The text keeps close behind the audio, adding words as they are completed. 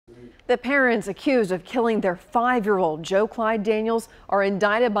The parents accused of killing their 5-year-old Joe Clyde Daniels are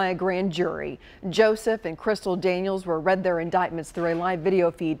indicted by a grand jury. Joseph and Krystal Daniels were read their indictments through a live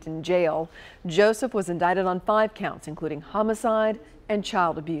video feed in jail. Joseph was indicted on 5 counts, including homicide and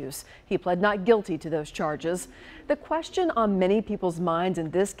child abuse. He pled not guilty to those charges. The question on many people's minds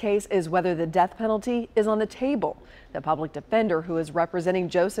in this case is whether the death penalty is on the table. The public defender who is representing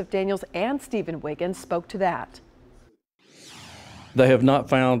Joseph Daniels and Stephen Wiggins spoke to that. They have not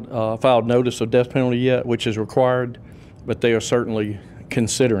filed notice of death penalty yet, which is required, but they are certainly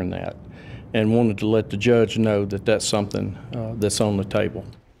considering that and wanted to let the judge know that that's something that's on the table.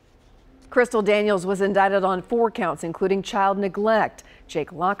 Krystal Daniels was indicted on 4 counts, including child neglect.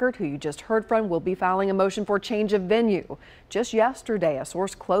 Jake Lockhart, who you just heard from, will be filing a motion for change of venue. Just yesterday, a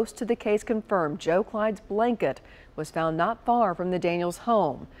source close to the case confirmed Joe Clyde's blanket was found not far from the Daniels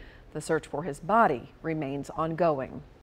home. The search for his body remains ongoing.